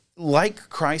like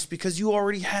Christ because you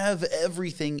already have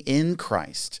everything in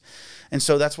Christ. And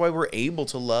so that's why we're able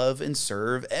to love and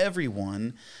serve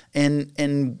everyone.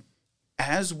 And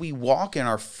as we walk in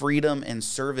our freedom and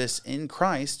service in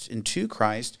Christ and to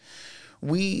Christ,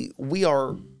 we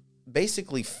are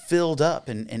basically filled up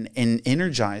and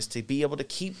energized to be able to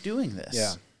keep doing this.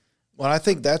 Yeah. Well, I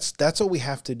think that's what we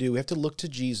have to do. We have to look to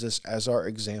Jesus as our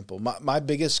example. My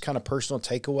biggest kind of personal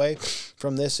takeaway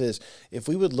from this is if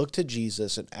we would look to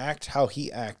Jesus and act how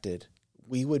he acted,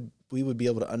 we would be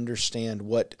able to understand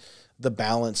what the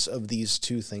balance of these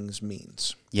two things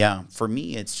means. Yeah. For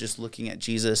me, it's just looking at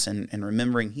Jesus and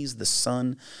remembering he's the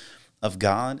Son of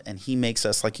God and he makes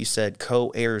us, like you said,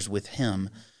 co-heirs with him.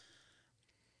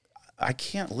 I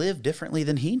can't live differently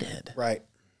than he did. Right.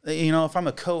 You know, if I'm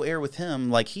a co-heir with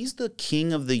him, like he's the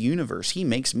king of the universe. He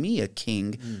makes me a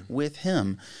king with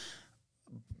him.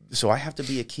 So I have to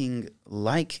be a king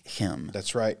like him.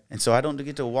 That's right. And so I don't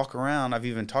get to walk around. I've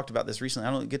even talked about this recently.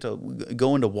 I don't get to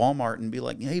go into Walmart and be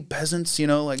like, "Hey, peasants," you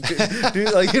know, like,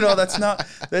 dude, like, you know, that's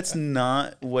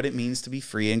not what it means to be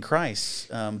free in Christ.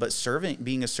 But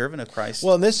being a servant of Christ.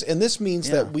 Well, and this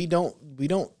means that we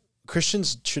don't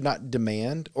Christians should not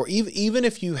demand, or even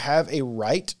if you have a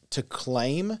right to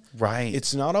claim, right,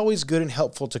 it's not always good and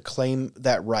helpful to claim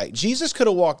that right. Jesus could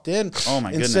have walked in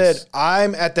and said,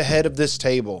 "I'm at the head of this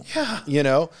table." Yeah. You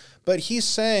know, but he's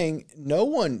saying no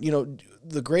one, you know,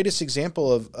 the greatest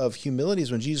example of humility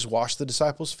is when Jesus washed the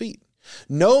disciples' feet.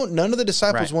 None of the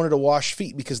disciples wanted to wash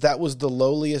feet because that was the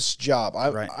lowliest job.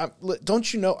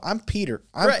 Don't you know, I'm Peter,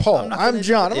 I'm Paul, I'm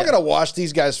John. I'm not going to wash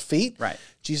these guys' feet. Right.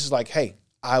 Jesus is like, "Hey,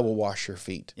 I will wash your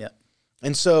feet." Yeah.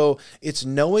 And so it's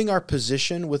knowing our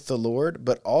position with the Lord,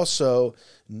 but also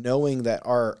knowing that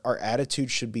our attitude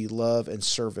should be love and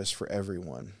service for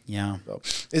everyone. Yeah.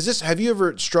 So, have you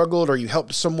ever struggled or you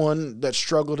helped someone that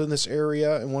struggled in this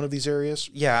area, in one of these areas?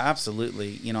 Yeah, absolutely.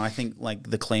 You know, I think like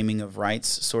the claiming of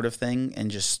rights sort of thing and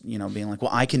just, you know, being like,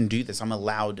 well, I can do this. I'm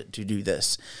allowed to do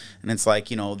this. And it's like,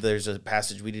 you know, there's a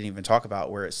passage we didn't even talk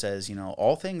about where it says, you know,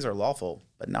 all things are lawful,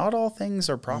 but not all things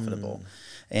are profitable.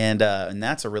 And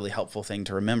that's a really helpful thing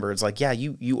to remember. It's like, yeah,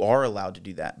 you are allowed to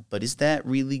do that, but is that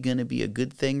really going to be a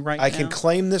good thing right now? I can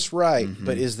claim this right,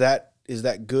 but is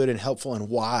that good and helpful, and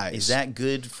why? Is that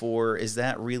good is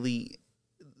that really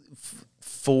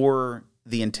for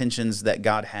the intentions that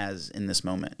God has in this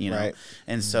moment, you know? Right.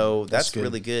 And so that's good.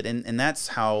 really good. And that's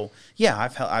how,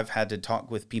 I've had to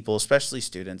talk with people, especially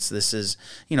students. This is,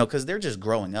 cause they're just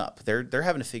growing up. They're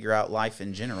having to figure out life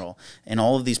in general, and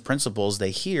all of these principles they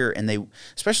hear, and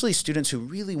especially students who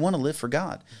really want to live for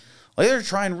God. Like, they're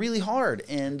trying really hard,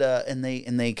 and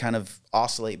they kind of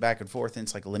oscillate back and forth. And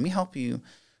it's like, let me help you,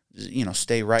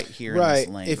 stay right here in this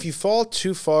lane. If you fall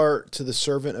too far to the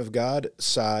servant of God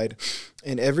side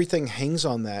and everything hangs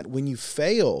on that, when you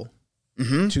fail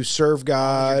to serve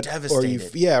God, you're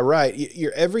devastated.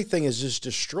 Your everything is just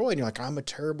destroyed. You're like, I'm a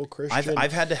terrible Christian.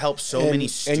 I've had to help so many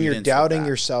students, and you're doubting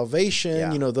your salvation.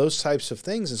 Yeah. Those types of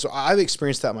things. And so I've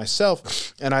experienced that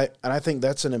myself, and I think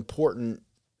that's an important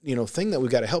thing that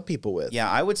we've got to help people with. Yeah,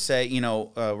 I would say,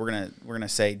 we're gonna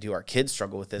say, do our kids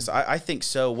struggle with this? I think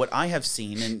so. What I have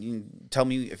seen, and you tell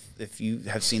me if you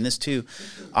have seen this too,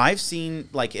 I've seen,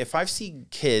 like, if I've seen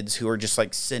kids who are just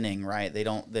like sinning, right?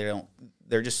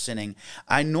 They're just sinning.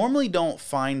 I normally don't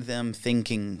find them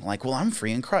thinking like, well, I'm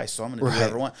free in Christ, so I'm going to do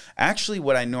whatever I want. Actually,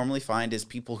 what I normally find is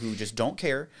people who just don't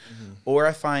care, or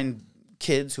I find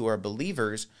kids who are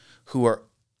believers who are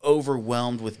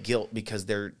overwhelmed with guilt because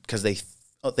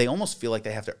they almost feel like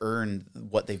they have to earn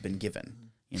what they've been given.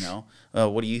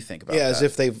 What do you think about that?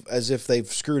 As if they've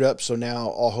screwed up, so now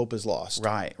all hope is lost.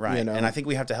 Right. And I think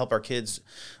we have to help our kids.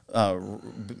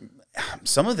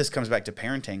 Some of this comes back to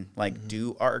parenting. Like,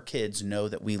 do our kids know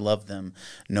that we love them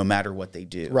no matter what they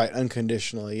do? Right,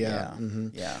 unconditionally. Yeah.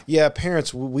 Yeah.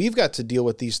 Parents, we've got to deal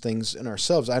with these things in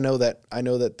ourselves. I know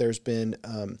that there's been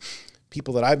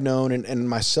people that I've known and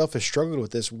myself has struggled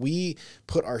with this. We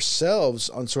put ourselves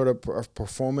on sort of a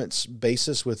performance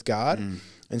basis with God.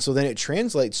 And so then it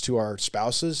translates to our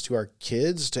spouses, to our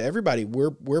kids, to everybody.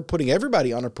 We're putting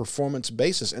everybody on a performance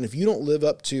basis. And if you don't live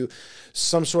up to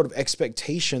some sort of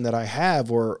expectation that I have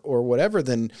or whatever,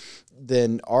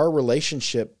 then our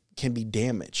relationship can be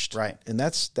damaged. Right. And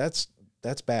that's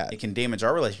bad. It can damage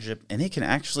our relationship, and it can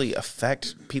actually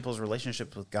affect people's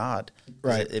relationship with God.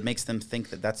 Right. It makes them think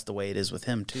that that's the way it is with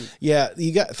Him too. Yeah,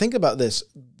 think about this.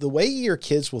 The way your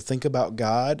kids will think about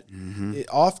God, it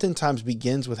oftentimes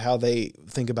begins with how they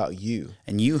think about you.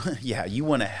 And you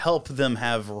want to help them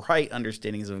have right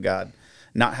understandings of God,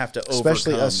 not have to overcome.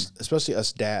 Especially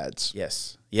us dads.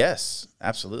 Yes,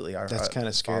 absolutely. That's kind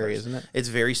of scary, isn't it? It's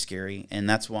very scary, and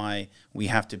that's why we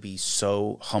have to be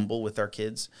so humble with our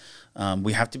kids.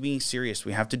 We have to be serious.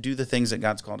 We have to do the things that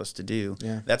God's called us to do.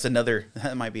 Yeah.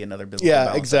 That might be another biblical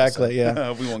balance exactly. episode.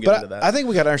 Yeah. We won't get into that. I think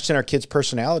we got to understand our kids'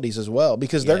 personalities as well,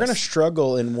 because they're going to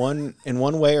struggle in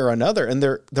one way or another, and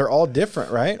they're all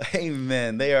different, right?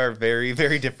 Amen. They are very,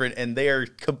 very different, and they are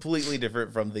completely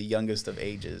different from the youngest of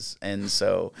ages. And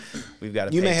so we've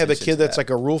got to. You may have a kid that's like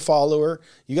a rule follower.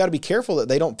 You got to be careful that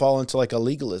they don't fall into like a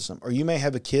legalism. Or you may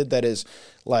have a kid that is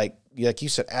like you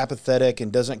said, apathetic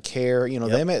and doesn't care.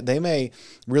 They may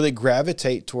really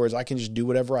gravitate towards, I can just do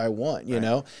whatever I want, you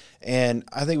know? And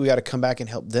I think we got to come back and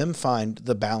help them find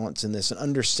the balance in this, and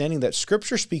understanding that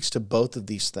Scripture speaks to both of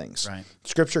these things. Right.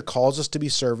 Scripture calls us to be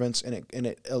servants, and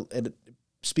it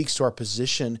speaks to our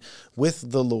position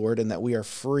with the Lord, and that we are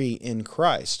free in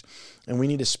Christ. And we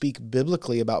need to speak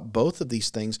biblically about both of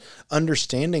these things,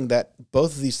 understanding that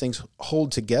both of these things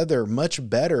hold together much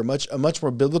better. A much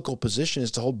more biblical position is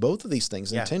to hold both of these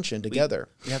things in tension together.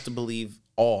 We have to believe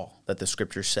all that the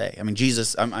Scriptures say. I mean,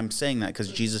 Jesus, I'm saying that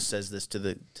because Jesus says this to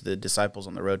the disciples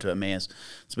on the road to Emmaus.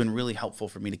 It's been really helpful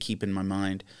for me to keep in my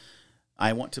mind.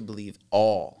 I want to believe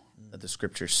all that the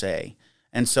Scriptures say.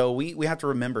 And so we have to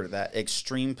remember that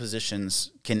extreme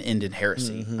positions can end in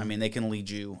heresy. I mean, they can lead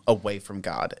you away from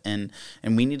God. And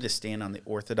we need to stand on the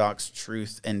orthodox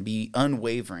truth and be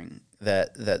unwavering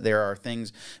that there are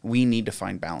things we need to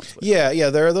find balance with. Yeah,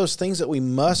 there are those things that we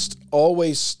must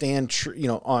always stand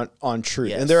on truth.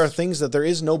 Yes. And there are things that there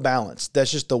is no balance. That's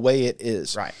just the way it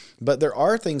is. Right. But there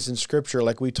are things in Scripture,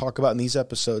 like we talk about in these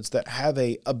episodes, that have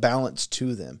a balance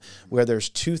to them, where there's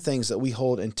two things that we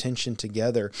hold in tension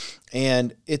together.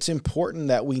 And it's important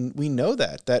that we know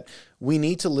that we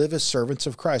need to live as servants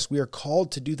of Christ. We are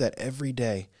called to do that every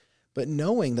day, but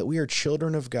knowing that we are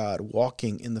children of God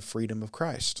walking in the freedom of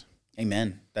Christ.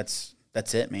 Amen. That's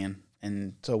it, man.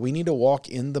 And so we need to walk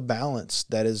in the balance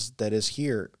that is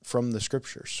here from the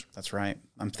Scriptures. That's right.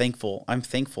 I'm thankful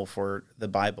for the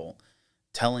Bible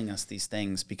telling us these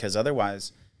things, because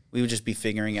otherwise we would just be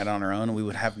figuring it on our own, and we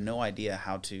would have no idea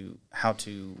how to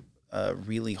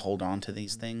really hold on to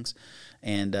these things.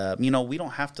 And we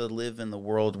don't have to live in the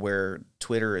world where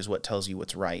Twitter is what tells you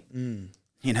what's right.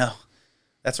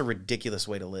 That's a ridiculous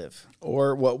way to live.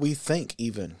 Or what we think,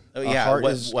 even. Oh, yeah, Our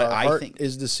what I heart think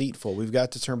is deceitful. We've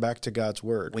got to turn back to God's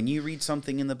word. When you read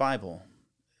something in the Bible,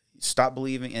 stop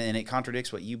believing, and it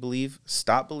contradicts what you believe.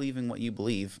 Stop believing what you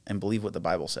believe and believe what the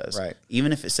Bible says. Right.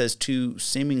 Even if it says two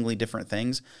seemingly different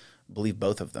things, believe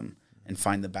both of them and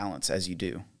find the balance as you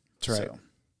do. That's right. So,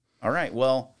 all right.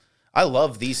 Well, I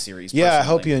love these series. Yeah, I personally.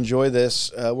 hope you enjoy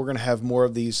this. We're going to have more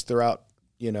of these throughout,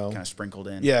 kind of sprinkled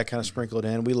in. Yeah, kind of sprinkled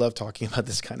in. We love talking about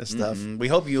this kind of stuff. Mm-hmm. We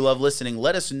hope you love listening.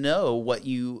 Let us know what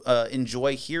you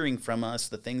enjoy hearing from us,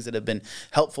 the things that have been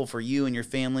helpful for you and your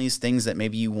families, things that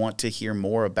maybe you want to hear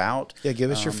more about. Yeah, give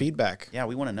us your feedback. Yeah,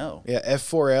 we want to know. Yeah,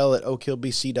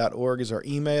 f4l@oakhillbc.org is our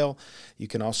email. You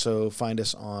can also find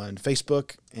us on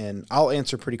Facebook, and I'll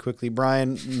answer pretty quickly.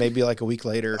 Brian, maybe like a week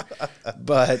later.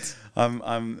 But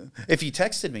if you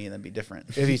texted me, that'd be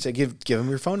different. if you say give him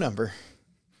your phone number.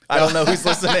 I don't know who's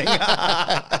listening.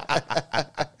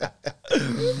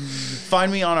 Find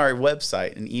me on our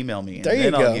website and email me, and There you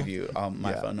then go. I'll give you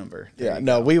my phone number. There you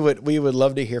go. we would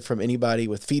love to hear from anybody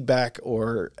with feedback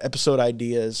or episode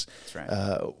ideas. That's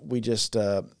right. We just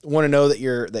want to know that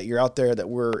you're out there, that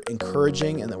we're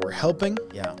encouraging and that we're helping.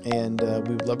 Yeah. And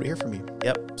we would love to hear from you.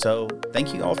 Yep. So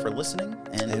thank you all for listening,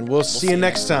 And we'll see you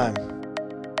next time.